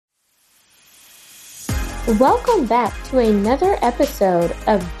Welcome back to another episode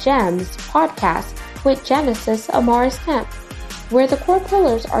of GEMS podcast with Genesis Amaris Kemp, where the core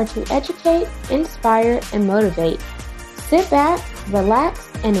pillars are to educate, inspire, and motivate. Sit back, relax,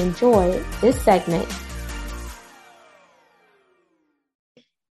 and enjoy this segment.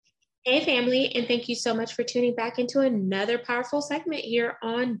 Hey family, and thank you so much for tuning back into another powerful segment here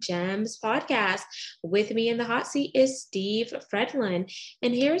on GEMS podcast. With me in the hot seat is Steve Fredlund,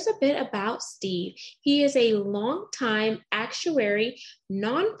 and here's a bit about Steve. He is a longtime actuary,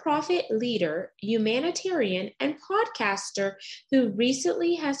 nonprofit leader, humanitarian, and podcaster who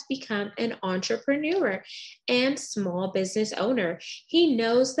recently has become an entrepreneur and small business owner. He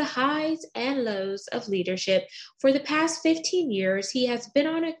knows the highs and lows of leadership. For the past 15 years, he has been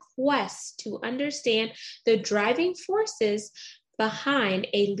on a quest to understand the driving forces behind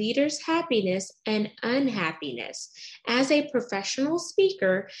a leader's happiness and unhappiness. As a professional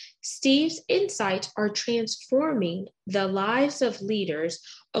speaker, Steve's insights are transforming the lives of leaders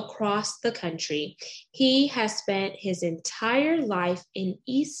across the country. He has spent his entire life in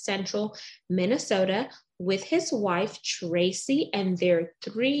East Central Minnesota with his wife, Tracy, and their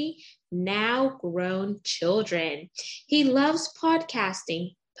 3 now grown children. He loves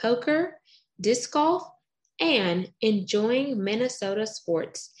podcasting, poker, disc golf, and enjoying Minnesota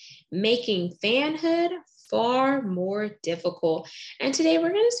sports, making fanhood far more difficult. And today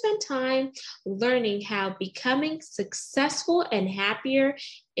we're going to spend time learning how becoming successful and happier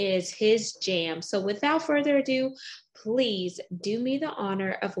is his jam. So without further ado, please do me the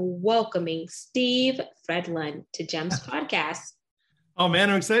honor of welcoming Steve Fredlund to GEMS podcast. Oh man,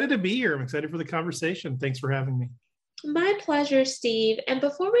 I'm excited to be here. I'm excited for the conversation. Thanks for having me. My pleasure, Steve. And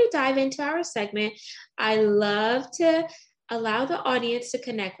before we dive into our segment, I love to allow the audience to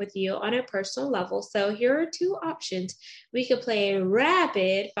connect with you on a personal level. So here are 2 options. We could play a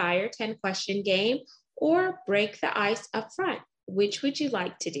rapid fire 10-question game or break the ice up front. Which would you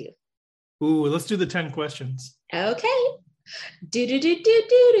like to do? Ooh, let's do the 10 questions. Okay.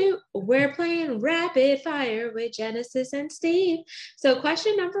 We're playing rapid fire with Genesis and Steve. So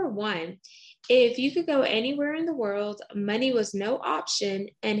question number 1. If you could go anywhere in the world, money was no option,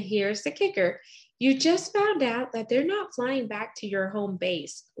 and here's the kicker. You just found out that they're not flying back to your home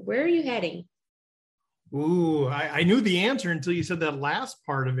base. Where are you heading? Ooh, I knew the answer until you said that last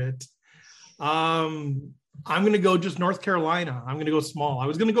part of it. I'm going to go just North Carolina. I'm going to go small. I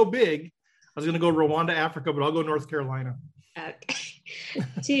was going to go big. I was going to go Rwanda, Africa, but I'll go North Carolina. Okay.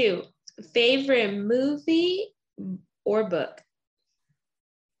 2, favorite movie or book?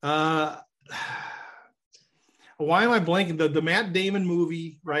 Why am I blanking? The Matt Damon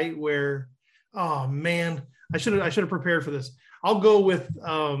movie, right? Where, oh man, I should have prepared for this. I'll go with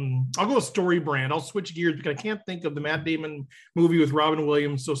Story Brand. I'll switch gears because I can't think of the Matt Damon movie with Robin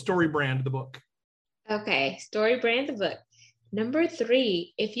Williams. So Story Brand, the book. Okay, Story Brand, the book. Number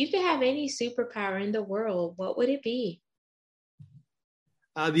 3, if you could have any superpower in the world, what would it be?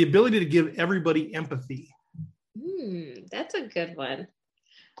 The ability to give everybody empathy. That's a good one.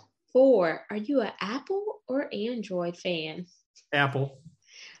 4, are you an Apple or Android fan? Apple.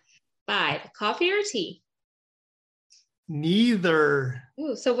 5, coffee or tea? Neither.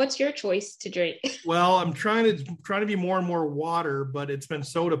 Ooh, so what's your choice to drink? Well, I'm trying to be more and more water, but it's been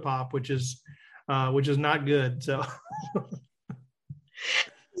soda pop, which is not good. So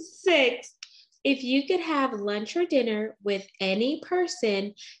 6, if you could have lunch or dinner with any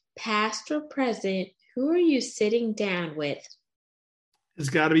person, past or present, who are you sitting down with? It's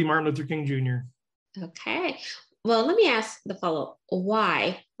got to be Martin Luther King Jr. Okay. Well, let me ask the follow-up.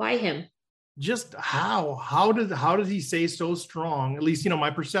 Why? Why him? Just how does he stay so strong? At least, my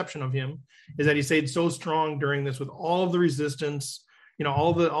perception of him is that he stayed so strong during this with all of the resistance,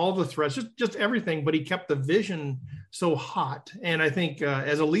 all the threats, just everything. But he kept the vision so hot. And I think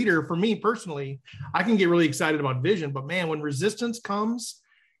as a leader, for me personally, I can get really excited about vision. But man, when resistance comes,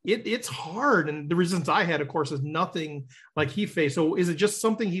 it's hard. And the resistance I had, of course, is nothing like he faced. So is it just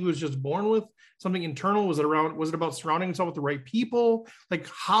something he was just born with? Something internal? Was it about surrounding himself with the right people? Like,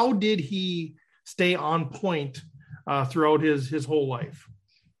 how did he stay on point throughout his whole life?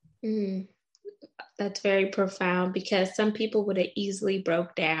 That's very profound because some people would have easily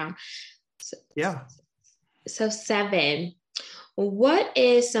broke down. Yeah. So 7, what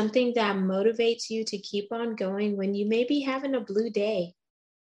is something that motivates you to keep on going when you may be having a blue day?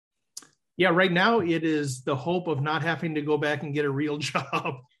 Yeah, right now it is the hope of not having to go back and get a real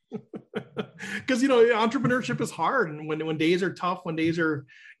job. Because, entrepreneurship is hard. And when days are tough, when days are,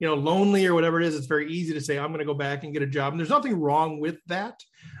 lonely or whatever it is, it's very easy to say, I'm going to go back and get a job. And there's nothing wrong with that.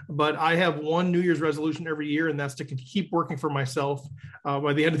 but I have one New Year's resolution every year, and that's to keep working for myself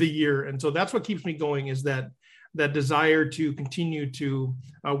by the end of the year. And so that's what keeps me going, is that desire to continue to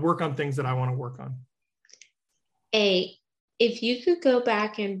work on things that I want to work on. If you could go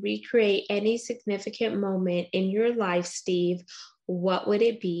back and recreate any significant moment in your life, Steve, what would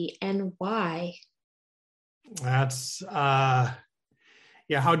it be and why? That's,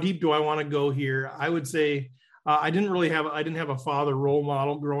 how deep do I want to go here? I would say I didn't have a father role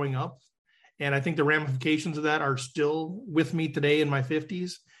model growing up. And I think the ramifications of that are still with me today in my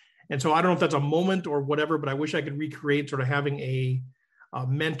 50s. And so I don't know if that's a moment or whatever, but I wish I could recreate sort of having a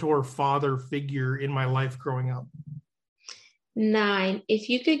mentor father figure in my life growing up. 9, if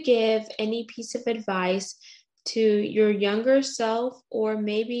you could give any piece of advice to your younger self or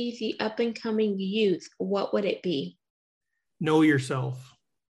maybe the up and coming youth, what would it be? Know yourself.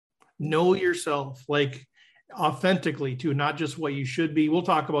 Know yourself, like authentically too, not just what you should be. We'll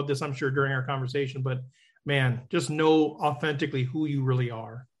talk about this, I'm sure, during our conversation, but man, just know authentically who you really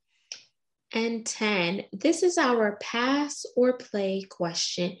are. And 10, this is our pass or play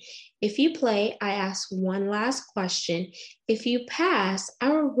question. If you play, I ask one last question. If you pass,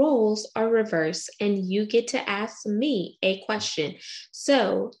 our roles are reversed and you get to ask me a question.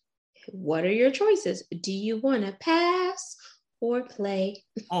 So what are your choices? Do you want to pass or play?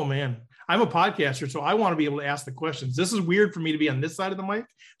 Oh man, I'm a podcaster, so I want to be able to ask the questions. This is weird for me to be on this side of the mic,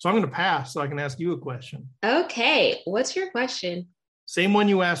 so I'm going to pass so I can ask you a question. Okay, what's your question? Same one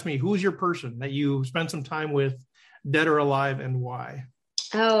you asked me. Who's your person that you spent some time with, dead or alive, and why?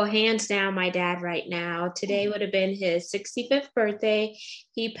 Oh, hands down, my dad right now. Today would have been his 65th birthday.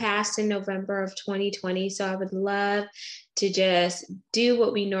 He passed in November of 2020. So I would love to just do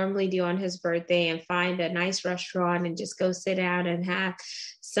what we normally do on his birthday and find a nice restaurant and just go sit down and have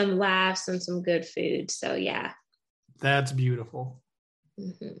some laughs and some good food. So yeah. That's beautiful.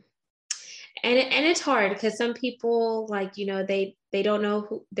 Mm-hmm. And it's hard because some people, like, they don't know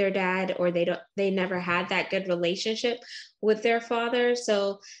who their dad, or they never had that good relationship with their father.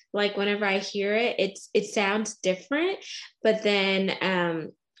 So like whenever I hear it, it sounds different, but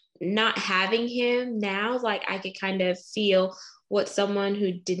then not having him now, like I could kind of feel what someone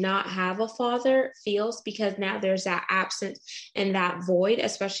who did not have a father feels, because now there's that absence and that void,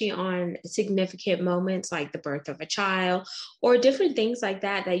 especially on significant moments like the birth of a child or different things like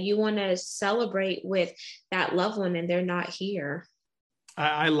that you want to celebrate with that loved one and they're not here.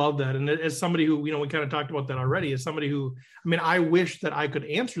 I love that. And as somebody who, we kind of talked about that already, as somebody who, I wish that I could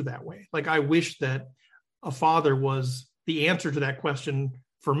answer that way. Like I wish that a father was the answer to that question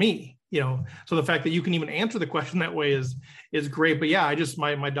for me, so the fact that you can even answer the question that way is great. But yeah,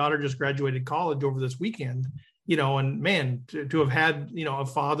 my daughter just graduated college over this weekend, and man, to have had, a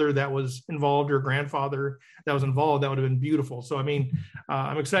father that was involved or a grandfather that was involved, that would have been beautiful. So,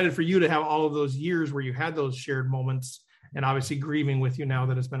 I'm excited for you to have all of those years where you had those shared moments, and obviously grieving with you now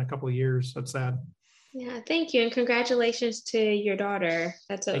that it's been a couple of years. That's sad. Yeah, thank you. And congratulations to your daughter.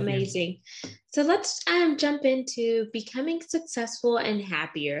 That's amazing. So let's jump into becoming successful and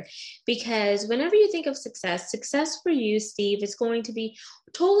happier, because whenever you think of success for you, Steve, is going to be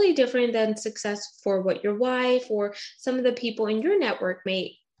totally different than success for what your wife or some of the people in your network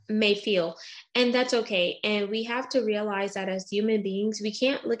may feel, and that's okay. And we have to realize that as human beings, we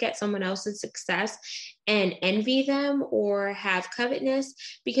can't look at someone else's success and envy them or have covetousness,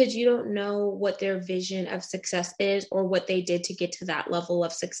 because you don't know what their vision of success is or what they did to get to that level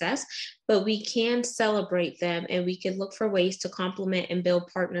of success. But we can celebrate them and we can look for ways to complement and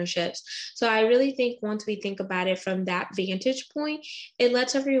build partnerships. So I really think once we think about it from that vantage point, it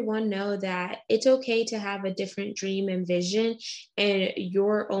lets everyone know that it's okay to have a different dream and vision and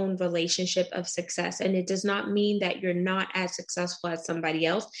your own relationship of success. And it does not mean that you're not as successful as somebody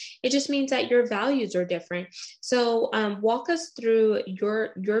else. It just means that your values are different. So walk us through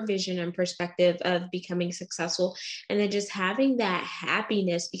your vision and perspective of becoming successful, and then just having that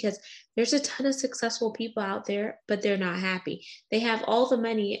happiness, because there's a ton of successful people out there, but they're not happy. They have all the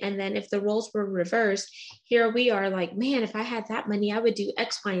money. And then if the roles were reversed, here we are like, man, if I had that money, I would do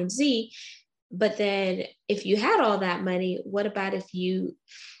X, Y, and Z. But then if you had all that money, what about if you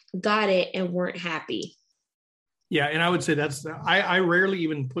got it and weren't happy? Yeah. And I would say I rarely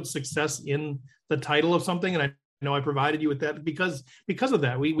even put success in the title of something. And I know I provided you with that because of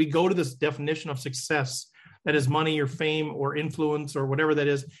that. We go to this definition of success that is money or fame or influence or whatever that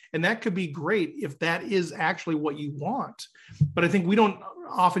is. And that could be great if that is actually what you want. But I think we don't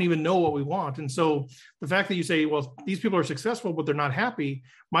often even know what we want. And so the fact that you say, well, these people are successful, but they're not happy.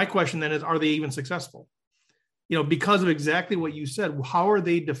 My question then is, are they even successful? Because of exactly what you said. How are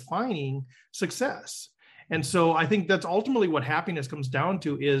they defining success? And so I think that's ultimately what happiness comes down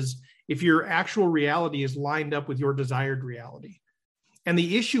to, is if your actual reality is lined up with your desired reality. And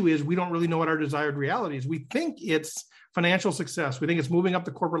the issue is we don't really know what our desired reality is. We think it's financial success. We think it's moving up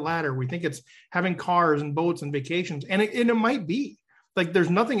the corporate ladder. We think it's having cars and boats and vacations. And it might be. Like, there's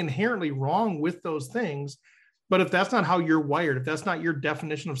nothing inherently wrong with those things. But if that's not how you're wired, if that's not your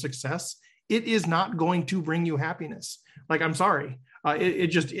definition of success, it is not going to bring you happiness. Like, I'm sorry, it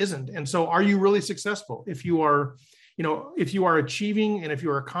just isn't. And so are you really successful? If you are, if you are achieving, and if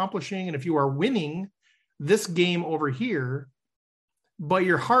you are accomplishing, and if you are winning this game over here, but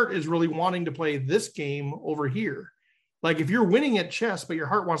your heart is really wanting to play this game over here. Like, if you're winning at chess, but your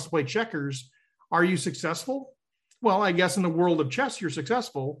heart wants to play checkers, are you successful? Well, I guess in the world of chess, you're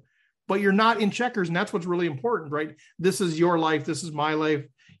successful, but you're not in checkers. And that's what's really important, right? This is your life. This is my life.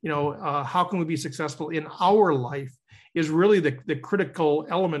 How can we be successful in our life is really the critical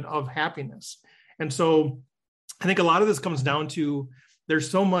element of happiness. And so I think a lot of this comes down to, there's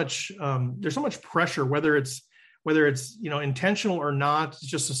so much pressure, whether it's intentional or not. It's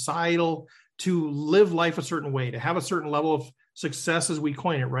just societal, to live life a certain way, to have a certain level of success, as we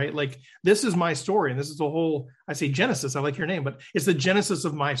coin it, right? Like, this is my story, and this is the whole, I say genesis, I like your name, but it's the genesis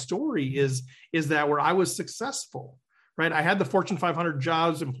of my story is that where I was successful, right? I had the Fortune 500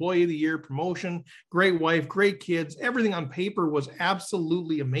 jobs, employee of the year, promotion, great wife, great kids, everything on paper was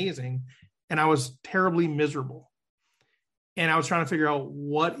absolutely amazing. And I was terribly miserable. And I was trying to figure out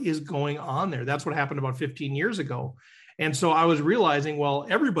what is going on there. That's what happened about 15 years ago. And so I was realizing, well,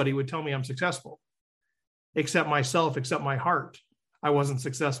 everybody would tell me I'm successful, except myself, except my heart. I wasn't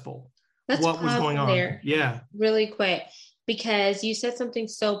successful. What was going on there? Yeah. Really quick, because you said something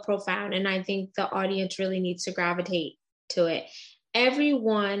so profound, and I think the audience really needs to gravitate to it.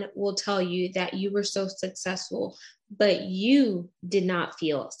 Everyone will tell you that you were so successful, but you did not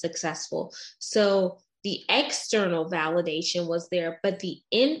feel successful. So the external validation was there, but the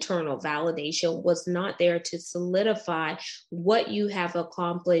internal validation was not there to solidify what you have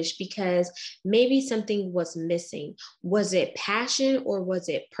accomplished, because maybe something was missing. Was it passion, or was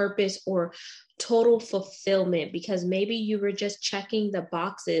it purpose, or total fulfillment? Because maybe you were just checking the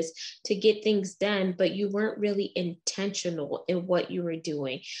boxes to get things done, but you weren't really intentional in what you were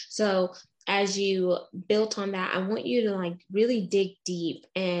doing. So as you built on that, I want you to really dig deep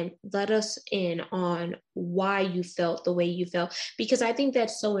and let us in on why you felt the way you felt, because I think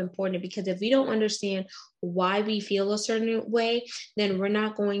that's so important. Because if we don't understand why we feel a certain way, then we're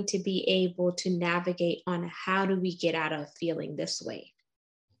not going to be able to navigate on how do we get out of feeling this way.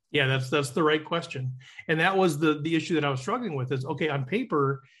 Yeah, that's the right question. And that was the issue that I was struggling with, is, okay, on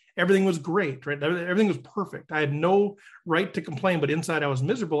paper, everything was great, right? Everything was perfect. I had no right to complain, but inside I was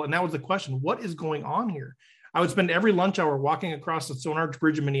miserable. And that was the question: what is going on here? I would spend every lunch hour walking across the Stone Arch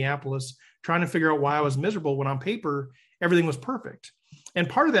Bridge in Minneapolis, trying to figure out why I was miserable, when on paper, everything was perfect. And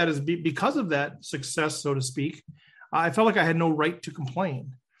part of that is because of that success, so to speak, I felt like I had no right to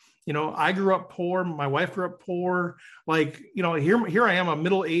complain. I grew up poor. My wife grew up poor. Here I am, a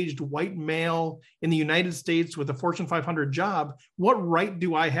middle-aged white male in the United States with a Fortune 500 job. What right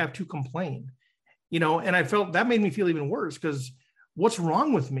do I have to complain? And I felt that made me feel even worse, because what's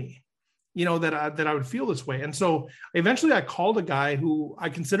wrong with me? That I would feel this way. And so eventually I called a guy who I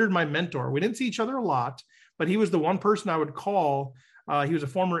considered my mentor. We didn't see each other a lot, but he was the one person I would call. He was a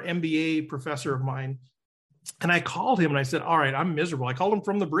former MBA professor of mine. And I called him and I said, all right, I'm miserable. I called him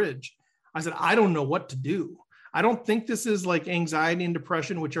from the bridge. I said, I don't know what to do. I don't think this is like anxiety and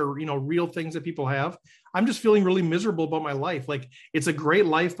depression, which are, real things that people have. I'm just feeling really miserable about my life. Like, it's a great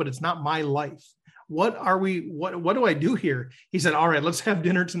life, but it's not my life. What do I do here? He said, all right, let's have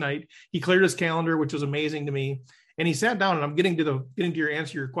dinner tonight. He cleared his calendar, which was amazing to me. And he sat down, and I'm getting to your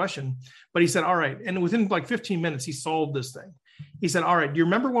answer to your question. But he said, all right. And within 15 minutes, he solved this thing. He said, all right, do you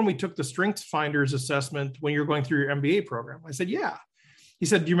remember when we took the Strengths Finders assessment when you're going through your MBA program? I said, yeah. He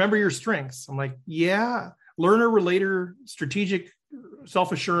said, do you remember your strengths? I'm like, yeah. Learner, relator, strategic,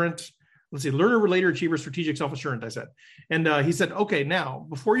 self-assurant. Let's see, learner, relator, achiever, strategic, self-assurant, I said. And he said, okay, now,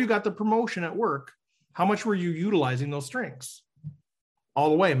 before you got the promotion at work, how much were you utilizing those strengths? All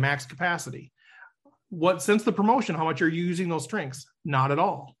the way, max capacity. Since the promotion, how much are you using those strengths? Not at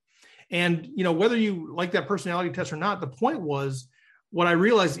all. And, whether you like that personality test or not, the point was, what I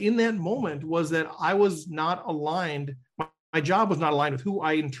realized in that moment was that I was not aligned. My job was not aligned with who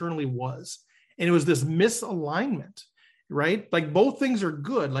I internally was. And it was this misalignment, right? Like, both things are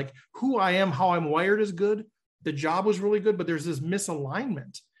good. Like, who I am, how I'm wired is good. The job was really good, but there's this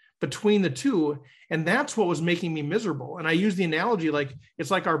misalignment between the two. And that's what was making me miserable. And I use the analogy, like,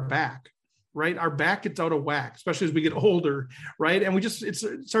 it's like our back. right? Our back gets out of whack, especially as we get older, right? And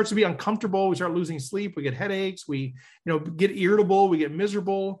it starts to be uncomfortable. We start losing sleep. We get headaches. We, get irritable. We get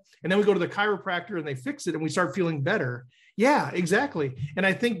miserable. And then we go to the chiropractor and they fix it and we start feeling better. Yeah, exactly. And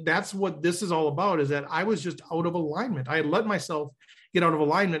I think that's what this is all about, is that I was just out of alignment. I had let myself get out of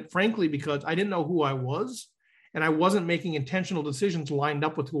alignment, frankly, because I didn't know who I was and I wasn't making intentional decisions lined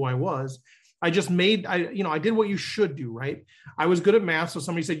up with who I was. I did what you should do, right? I was good at math. So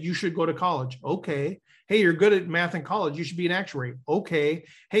somebody said, you should go to college. Okay. Hey, you're good at math in college. You should be an actuary. Okay.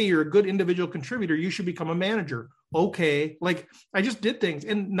 Hey, you're a good individual contributor. You should become a manager. Okay. Like, I just did things,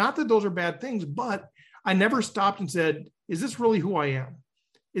 and not that those are bad things, but I never stopped and said, is this really who I am?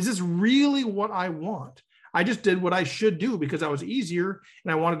 Is this really what I want? I just did what I should do because I was easier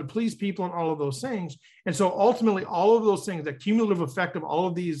and I wanted to please people and all of those things. And so ultimately, all of those things, the cumulative effect of all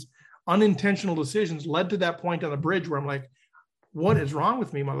of these unintentional decisions led to that point on the bridge where I'm like, what is wrong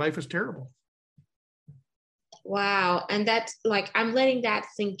with me? My life is terrible. Wow. And that's like, I'm letting that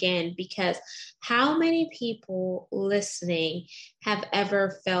sink in, because how many people listening have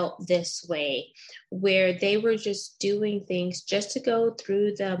ever felt this way, where they were just doing things just to go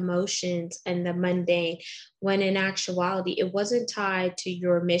through the motions and the mundane, when in actuality, it wasn't tied to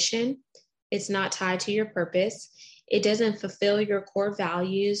your mission. It's not tied to your purpose. It doesn't fulfill your core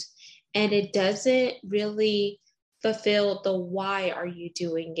values, and it doesn't really fulfill the why are you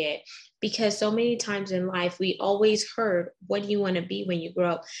doing it. Because so many times in life, we always heard, what do you want to be when you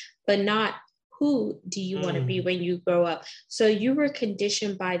grow up, but not who do you want to be when you grow up. So you were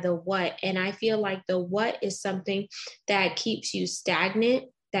conditioned by the what. And I feel like the what is something that keeps you stagnant,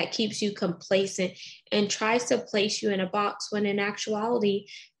 that keeps you complacent, and tries to place you in a box, when in actuality,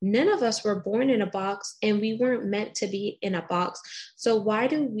 none of us were born in a box and we weren't meant to be in a box. So why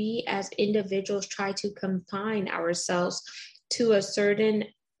do we as individuals try to confine ourselves to a certain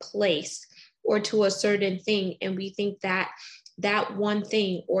place or to a certain thing? And we think that that one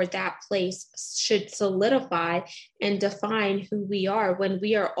thing or that place should solidify and define who we are, when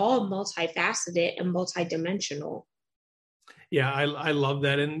we are all multifaceted and multidimensional. Yeah, I love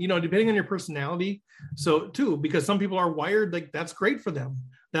that. And, depending on your personality. So too, because some people are wired, like that's great for them.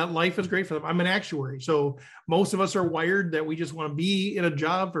 That life is great for them. I'm an actuary. So most of us are wired that we just want to be in a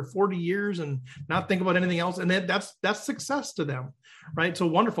job for 40 years and not think about anything else. And that's success to them. Right. So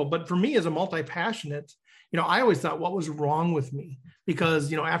wonderful. But for me as a multi-passionate, I always thought, what was wrong with me?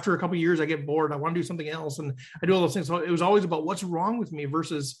 Because, after a couple of years, I get bored. I want to do something else. And I do all those things. So it was always about what's wrong with me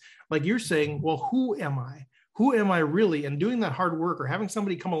versus, like you're saying, well, who am I? Who am I really? And doing that hard work, or having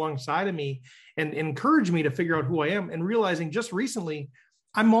somebody come alongside of me and encourage me to figure out who I am, and realizing just recently,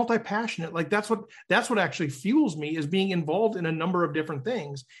 I'm multi-passionate. Like that's what actually fuels me, is being involved in a number of different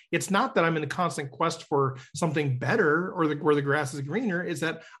things. It's not that I'm in a constant quest for something better or where the grass is greener. It's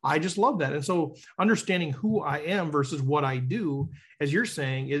that I just love that. And so understanding who I am versus what I do, as you're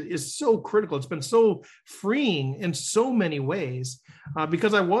saying, is so critical. It's been so freeing in so many ways,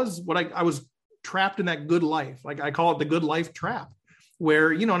 because I was trapped in that good life. Like I call it the good life trap,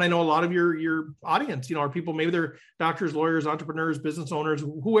 where, and I know a lot of your audience, are people, maybe they're doctors, lawyers, entrepreneurs, business owners,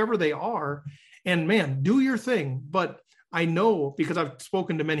 whoever they are. And man, do your thing. But I know, because I've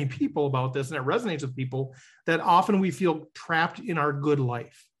spoken to many people about this and it resonates with people, that often we feel trapped in our good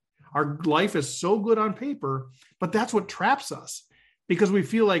life. Our life is so good on paper, but that's what traps us. Because we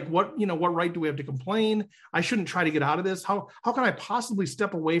feel like, what right do we have to complain? I shouldn't try to get out of this. How can I possibly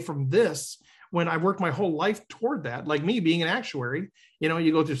step away from this when I worked my whole life toward that? Like me being an actuary,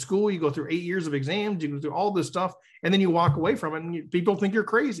 you go through school, you go through 8 years of exams, you go through all this stuff, and then you walk away from it and people think you're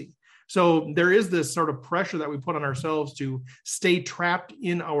crazy. So there is this sort of pressure that we put on ourselves to stay trapped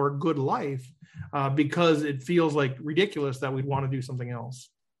in our good life, because it feels like ridiculous that we'd want to do something else.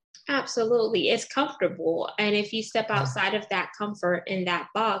 Absolutely. It's comfortable. And if you step outside of that comfort in that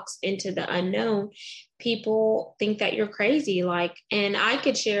box into the unknown, people think that you're crazy. And I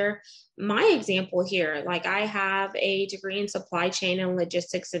could share my example here. Like, I have a degree in supply chain and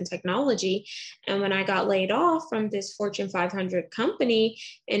logistics and technology. And when I got laid off from this Fortune 500 company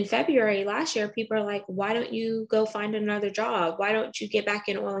in February last year, people are like, why don't you go find another job? Why don't you get back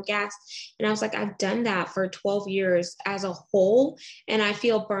in oil and gas? And I was like, I've done that for 12 years as a whole, and I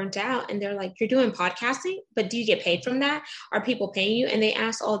feel burnt out. And they're like, you're doing podcasting, but do you get paid from that? Are people paying you? And they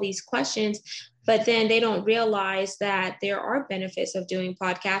ask all these questions. But then they don't realize that there are benefits of doing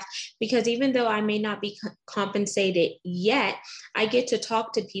podcasts, because even though I may not be compensated yet, I get to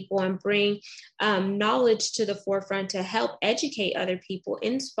talk to people and bring knowledge to the forefront to help educate other people,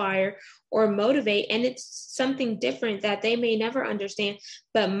 inspire or motivate. And it's something different that they may never understand.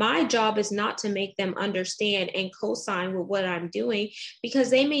 But my job is not to make them understand and co-sign with what I'm doing, because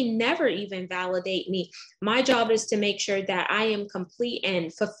they may never even validate me. My job is to make sure that I am complete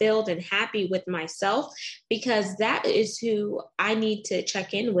and fulfilled and happy with myself, because that is who I need to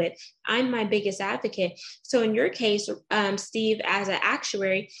check in with. I'm my biggest advocate. So in your case, Steve, as an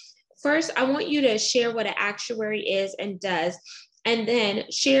actuary, first, I want you to share what an actuary is and does, and then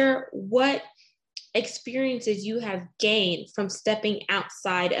share what experiences you have gained from stepping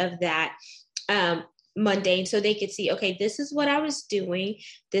outside of that mundane, so they could see, okay, this is what I was doing,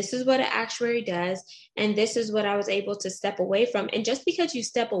 this is what an actuary does, and this is what I was able to step away from. And just because you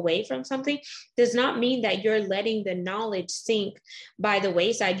step away from something does not mean that you're letting the knowledge sink by the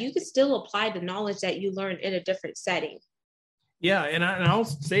wayside. You can still apply the knowledge that you learned in a different setting. Yeah, and I'll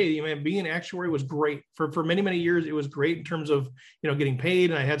say, being an actuary was great for many, many years. It was great in terms of, getting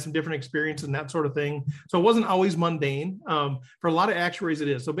paid, and I had some different experiences and that sort of thing. So it wasn't always mundane. For a lot of actuaries, it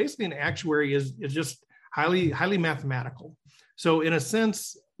is. So basically, an actuary is just highly, highly mathematical. So in a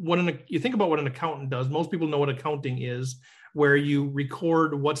sense, you think about what an accountant does. Most people know what accounting is, where you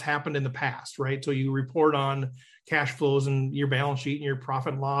record what's happened in the past, right? So you report on cash flows and your balance sheet and your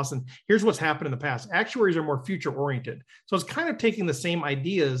profit and loss, and here's what's happened in the past. Actuaries are more future oriented. So it's kind of taking the same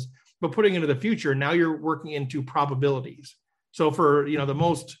ideas, but putting into the future. Now you're working into probabilities. So for, the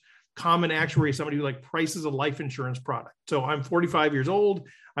most common actuary, somebody who prices a life insurance product. So I'm 45 years old.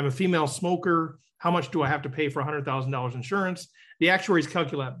 I'm a female smoker. How much do I have to pay for $100,000 insurance? The actuaries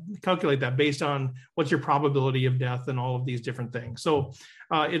calculate that based on what's your probability of death and all of these different things. So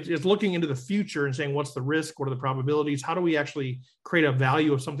it's looking into the future and saying, what's the risk? What are the probabilities? How do we actually create a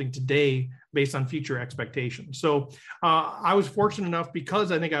value of something today based on future expectations? So I was fortunate enough,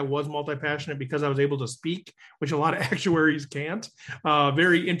 because I think I was multi-passionate, because I was able to speak, which a lot of actuaries can't.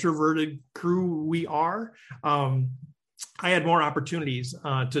 Very introverted crew we are. I had more opportunities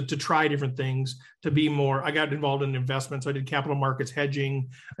to try different things, to be more. I got involved in investments. I did capital markets hedging.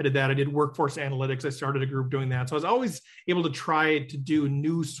 I did that. I did workforce analytics. I started a group doing that. So I was always able to try to do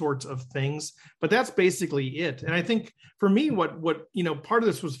new sorts of things, but that's basically it. And I think for me, what part of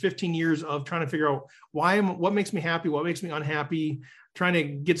this was 15 years of trying to figure out what makes me happy, what makes me unhappy, trying to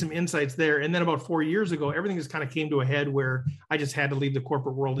get some insights there. And then about 4 years ago, everything just kind of came to a head where I just had to leave the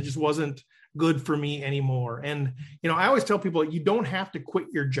corporate world. It just wasn't good for me anymore. And, I always tell people, you don't have to quit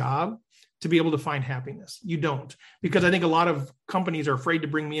your job to be able to find happiness. You don't, because I think a lot of companies are afraid to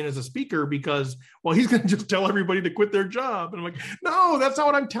bring me in as a speaker because, well, he's going to just tell everybody to quit their job. And I'm like, no, that's not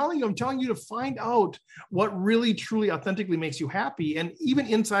what I'm telling you. I'm telling you to find out what really, truly, authentically makes you happy. And even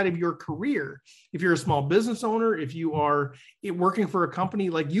inside of your career, if you're a small business owner, if you are working for a company,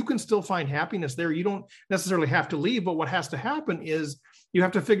 you can still find happiness there. You don't necessarily have to leave, but what has to happen is you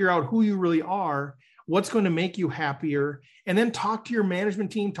have to figure out who you really are, what's going to make you happier, and then talk to your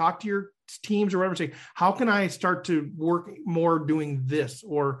management team, talk to your teams or whatever, say, how can I start to work more doing this?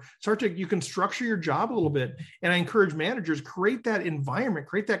 Or you can structure your job a little bit. And I encourage managers, create that environment,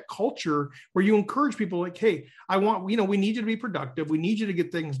 create that culture where you encourage people hey, we need you to be productive. We need you to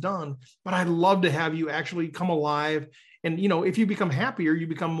get things done, but I'd love to have you actually come alive. And, if you become happier, you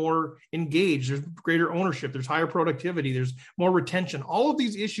become more engaged. There's greater ownership. There's higher productivity. There's more retention. All of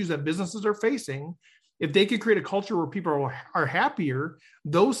these issues that businesses are facing, if they could create a culture where people are happier,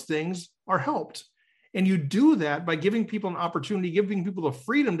 those things are helped. And you do that by giving people an opportunity, giving people the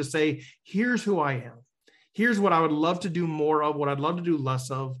freedom to say, here's who I am. Here's what I would love to do more of, what I'd love to do less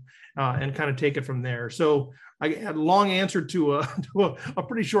of, and kind of take it from there. So I had a long answer to a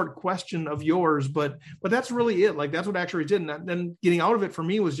pretty short question of yours, but that's really it. That's what actuaries did. And then getting out of it for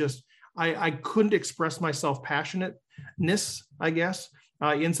me was just, I couldn't express myself passionateness, I guess,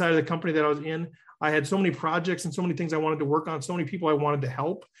 inside of the company that I was in. I had so many projects and so many things I wanted to work on, so many people I wanted to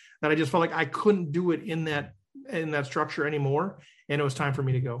help, that I just felt like I couldn't do it in that structure anymore. And it was time for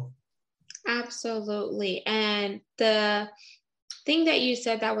me to go. Absolutely. And the thing that you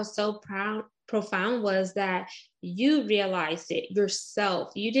said that was so profound was that you realized it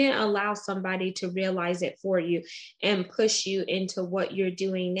yourself. You didn't allow somebody to realize it for you and push you into what you're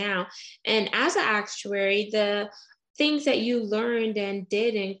doing now. And as an actuary, the things that you learned and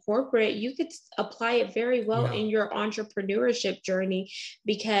did in corporate, you could apply it very well in your entrepreneurship journey,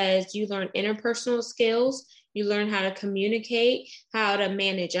 because you learn interpersonal skills, you learn how to communicate, how to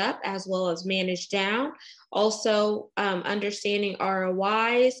manage up as well as manage down, also understanding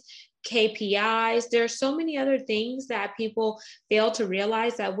ROIs. KPIs. There's so many other things that people fail to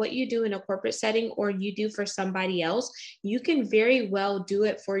realize, that what you do in a corporate setting or you do for somebody else, you can very well do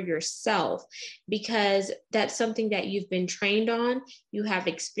it for yourself, because that's something that you've been trained on. You have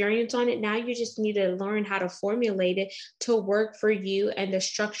experience on it. Now you just need to learn how to formulate it to work for you and the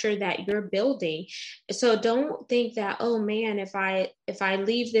structure that you're building. So don't think that, oh man, if I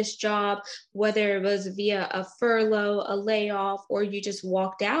leave this job, whether it was via a furlough, a layoff, or you just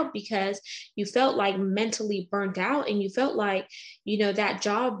walked out because you felt like mentally burnt out and you felt like, that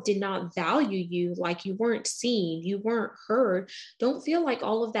job did not value you, like you weren't seen, you weren't heard. Don't feel like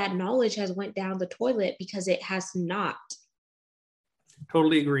all of that knowledge has went down the toilet, because it has not.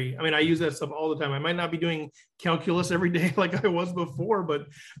 Totally agree. I mean, I use that stuff all the time. I might not be doing calculus every day like I was before, but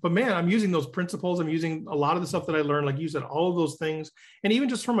man, I'm using those principles. I'm using a lot of the stuff that I learned, like you said, all of those things. And even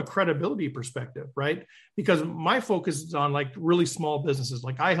just from a credibility perspective, right? Because my focus is on like really small businesses.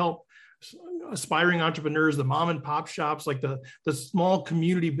 Like I help aspiring entrepreneurs, the mom and pop shops, like the small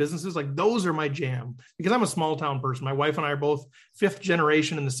community businesses, like those are my jam, because I'm a small town person. My wife and I are both fifth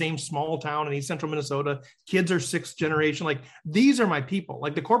generation in the same small town in East Central Minnesota. Kids are sixth generation. Like these are my people.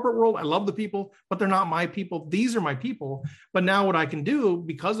 Like the corporate world, I love the people, but they're not my people. These are my people. But now what I can do,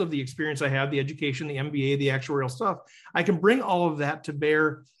 because of the experience I have, the education, the MBA, the actuarial stuff, I can bring all of that to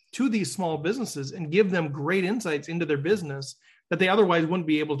bear to these small businesses and give them great insights into their business that they otherwise wouldn't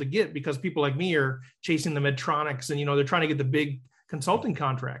be able to get, because people like me are chasing the Medtronics and, they're trying to get the big consulting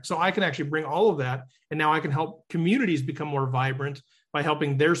contract. So I can actually bring all of that. And now I can help communities become more vibrant by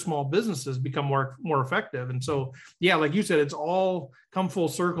helping their small businesses become more effective. And so, yeah, like you said, it's all come full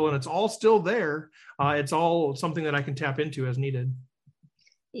circle and it's all still there. It's all something that I can tap into as needed.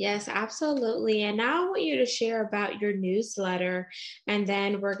 Yes, absolutely. And now I want you to share about your newsletter, and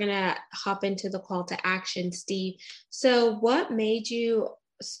then we're going to hop into the call to action, Steve. So what made you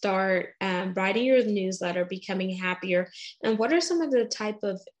start writing your newsletter, Becoming Happier? And what are some of the type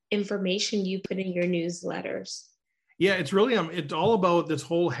of information you put in your newsletters? Yeah, it's really, it's all about this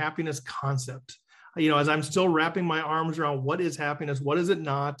whole happiness concept. As I'm still wrapping my arms around what is happiness, what is it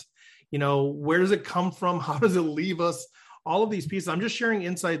not, where does it come from? How does it leave us? All of these pieces, I'm just sharing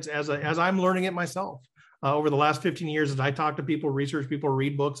insights as I'm learning it myself over the last 15 years, as I talk to people, research people,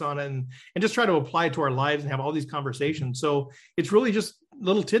 read books on it, and just try to apply it to our lives and have all these conversations. So it's really just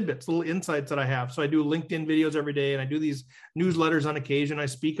little tidbits, little insights that I have. So I do LinkedIn videos every day, and I do these newsletters on occasion. I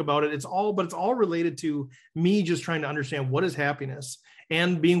speak about it. It's all related to me just trying to understand what is happiness,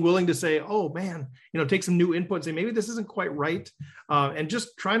 and being willing to say, oh man, take some new input and say, maybe this isn't quite right. And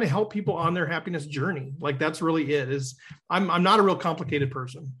just trying to help people on their happiness journey. Like that's really it. I'm not a real complicated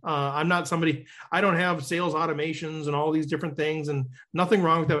person. I'm not somebody, I don't have sales automations and all these different things, and nothing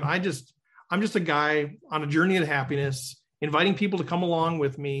wrong with that. I'm just a guy on a journey of happiness, inviting people to come along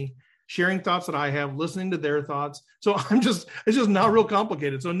with me, sharing thoughts that I have, listening to their thoughts. So it's just not real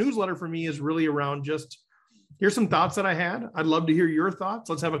complicated. So a newsletter for me is really around just, here's some thoughts that I had. I'd love to hear your thoughts.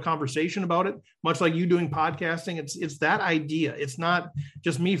 Let's have a conversation about it. Much like you doing podcasting, it's that idea. It's not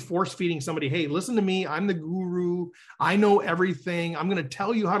just me force feeding somebody, hey, listen to me. I'm the guru. I know everything. I'm going to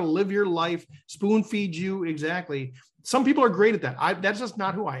tell you how to live your life, spoon feed you. Exactly. Some people are great at that. That's just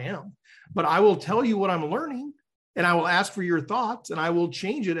not who I am. But I will tell you what I'm learning, and I will ask for your thoughts, and I will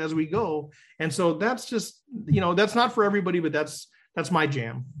change it as we go. And so that's just, that's not for everybody, but that's my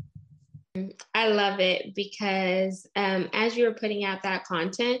jam. I love it, because as you're putting out that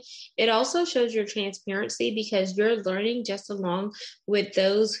content, it also shows your transparency, because you're learning just along with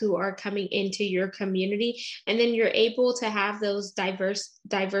those who are coming into your community. And then you're able to have those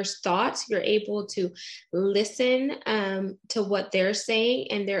diverse thoughts. You're able to listen to what they're saying,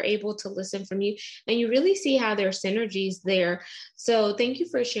 and they're able to listen from you. And you really see how there are synergies there. So thank you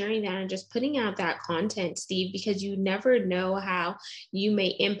for sharing that and just putting out that content, Steve, because you never know how you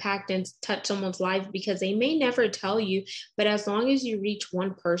may impact and touch someone's life, because they may never tell you, but as long as you reach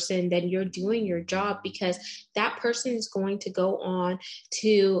one person, then you're doing your job, because that person is going to go on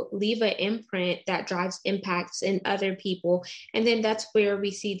to leave an imprint that drives impacts in other people. And then that's where we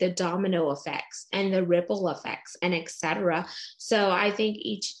see the domino effects and the ripple effects and etc. So I think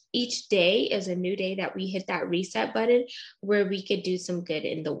each day is a new day that we hit that reset button where we could do some good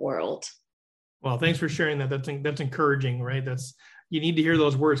in the world. Well, thanks for sharing that. That's encouraging, right? You need to hear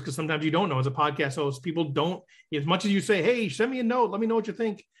those words, because sometimes you don't know. As a podcast host, people don't, as much as you say, hey, send me a note, let me know what you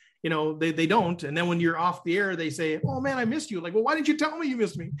think, they don't. And then when you're off the air, they say, oh man, I missed you. Like, well, why didn't you tell me you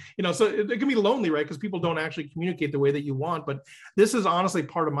missed me? So it can be lonely, right? Because people don't actually communicate the way that you want. But this is honestly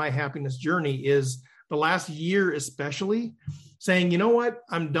part of my happiness journey, is the last year, especially saying, you know what,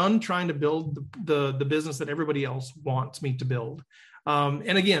 I'm done trying to build the business that everybody else wants me to build.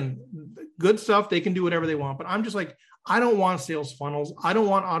 And again, good stuff, they can do whatever they want, but I'm just like, I don't want sales funnels. I don't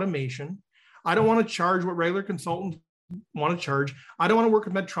want automation. I don't want to charge what regular consultants want to charge. I don't want to work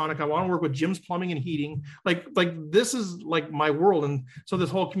with Medtronic. I want to work with Jim's Plumbing and Heating. Like this is like my world. And so this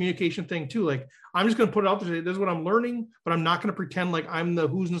whole communication thing too, like I'm just going to put it out there. This is what I'm learning, but I'm not going to pretend like I'm the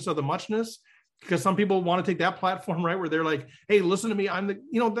who'sness of the muchness, because some people want to take that platform, right? Where they're like, hey, listen to me.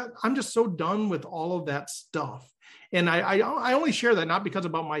 I'm just so done with all of that stuff. And I only share that not because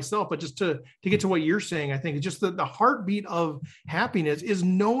about myself, but just to get to what you're saying. I think it's just the heartbeat of happiness is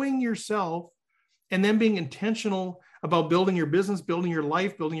knowing yourself and then being intentional about building your business, building your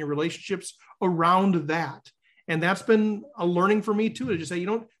life, building your relationships around that. And that's been a learning for me too, to just say,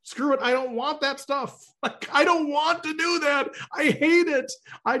 screw it. I don't want that stuff. Like, I don't want to do that. I hate it.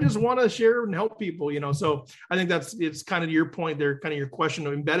 I just want to share and help people, So I think it's kind of your point there, kind of your question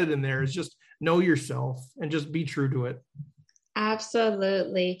embedded in there is just know yourself and just be true to it.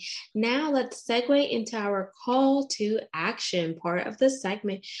 Absolutely. Now let's segue into our call to action part of the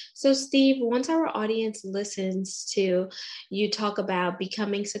segment. So Steve, once our audience listens to you talk about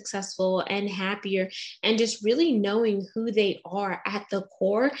becoming successful and happier and just really knowing who they are at the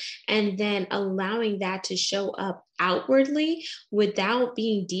core and then allowing that to show up outwardly without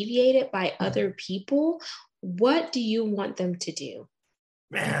being deviated by other people, what do you want them to do?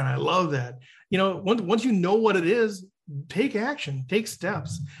 Man, I love that. Once you know what it is, take action, take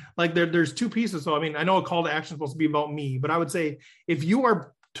steps. Like there's two pieces. So, I know a call to action is supposed to be about me, but I would say if you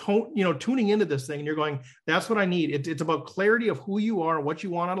are tuning into this thing and you're going, that's what I need. It's about clarity of who you are, what you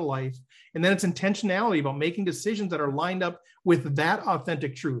want out of life. And then it's intentionality about making decisions that are lined up with that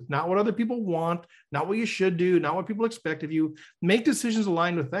authentic truth, not what other people want, not what you should do, not what people expect of you. Make decisions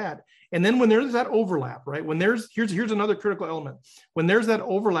aligned with that. And then when there's that overlap, right? Here's another critical element. When there's that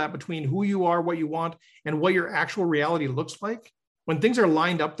overlap between who you are, what you want, and what your actual reality looks like, when things are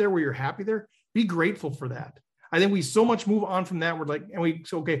lined up there where you're happy there, be grateful for that. I think we so much move on from that. We're like, and we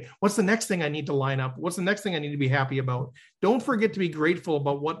say, okay, what's the next thing I need to line up? What's the next thing I need to be happy about? Don't forget to be grateful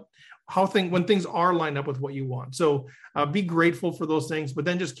about when things are lined up with what you want. So be grateful for those things, but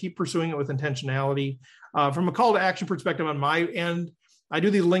then just keep pursuing it with intentionality. From a call to action perspective on my end, I do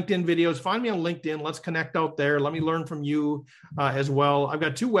these LinkedIn videos. Find me on LinkedIn. Let's connect out there. Let me learn from you as well. I've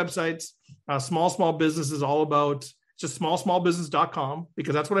got two websites, Small Business is all about just smallbusiness.com,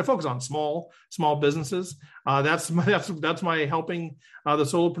 because that's what I focus on, small businesses. That's my helping the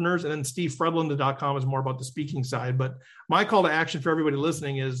solopreneurs. And then stevefredlund.com is more about the speaking side. But my call to action for everybody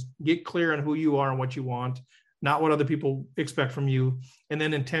listening is get clear on who you are and what you want, not what other people expect from you, and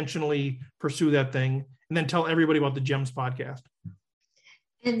then intentionally pursue that thing. And then tell everybody about the GEMS podcast.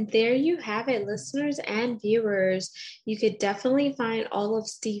 And there you have it, listeners and viewers. You could definitely find all of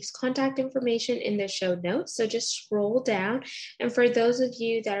Steve's contact information in the show notes. So just scroll down. And for those of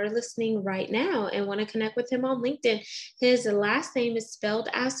you that are listening right now and want to connect with him on LinkedIn, his last name is spelled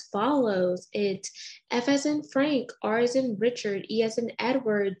as follows. It's F as in Frank, R as in Richard, E as in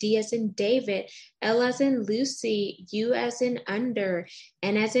Edward, D as in David, L as in Lucy, U as in under,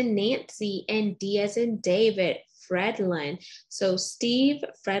 N as in Nancy, and D as in David. Fredlund. So Steve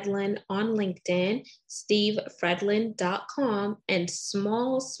Fredlund on LinkedIn, stevefredlund.com, and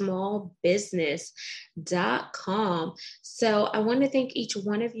smallbusiness.com. So I want to thank each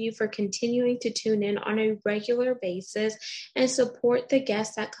one of you for continuing to tune in on a regular basis and support the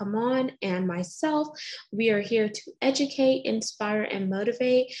guests that come on and myself. We are here to educate, inspire, and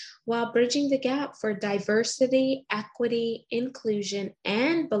motivate while bridging the gap for diversity, equity, inclusion,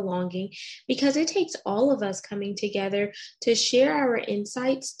 and belonging, because it takes all of us coming together to share our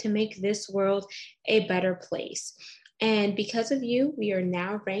insights to make this world a better place. And because of you, we are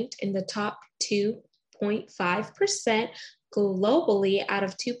now ranked in the top 2.5% globally out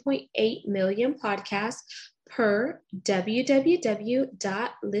of 2.8 million podcasts per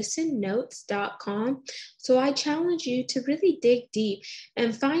www.listennotes.com. So I challenge you to really dig deep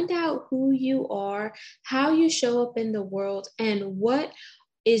and find out who you are, how you show up in the world, and what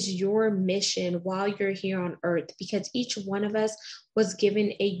is your mission while you're here on earth, because each one of us was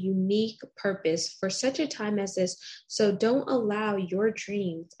given a unique purpose for such a time as this. So don't allow your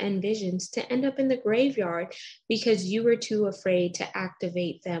dreams and visions to end up in the graveyard because you were too afraid to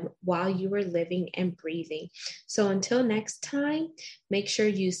activate them while you were living and breathing. So until next time, make sure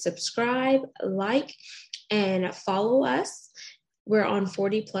you subscribe, like, and follow us. We're on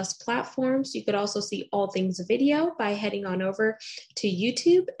 40 plus platforms. You could also see all things video by heading on over to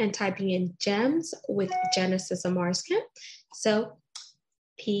YouTube and typing in GEMS with Genesis Amarskamp. So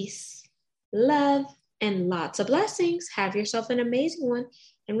peace, love, and lots of blessings. Have yourself an amazing one.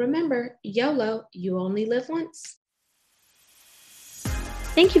 And remember, YOLO, you only live once.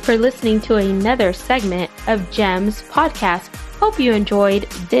 Thank you for listening to another segment of GEMS Podcast. Hope you enjoyed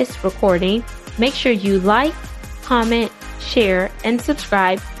this recording. Make sure you like, comment, share, and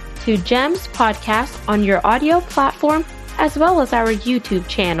subscribe to GEMS Podcast on your audio platform, as well as our YouTube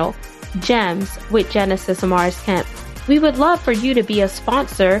channel, GEMS with Genesis Amaris Kemp. We would love for you to be a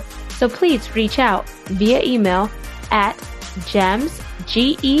sponsor, so please reach out via email at GEMS,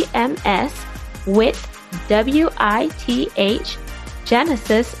 GEMS, with WITH,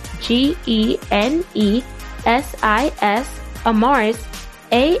 Genesis, GENESIS, Amaris,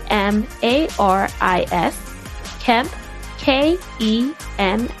 AMARIS, Kemp, KEMP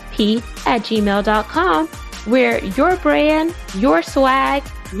 @gmail.com, where your brand, your swag,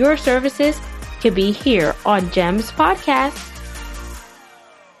 your services can be here on GEMS Podcast.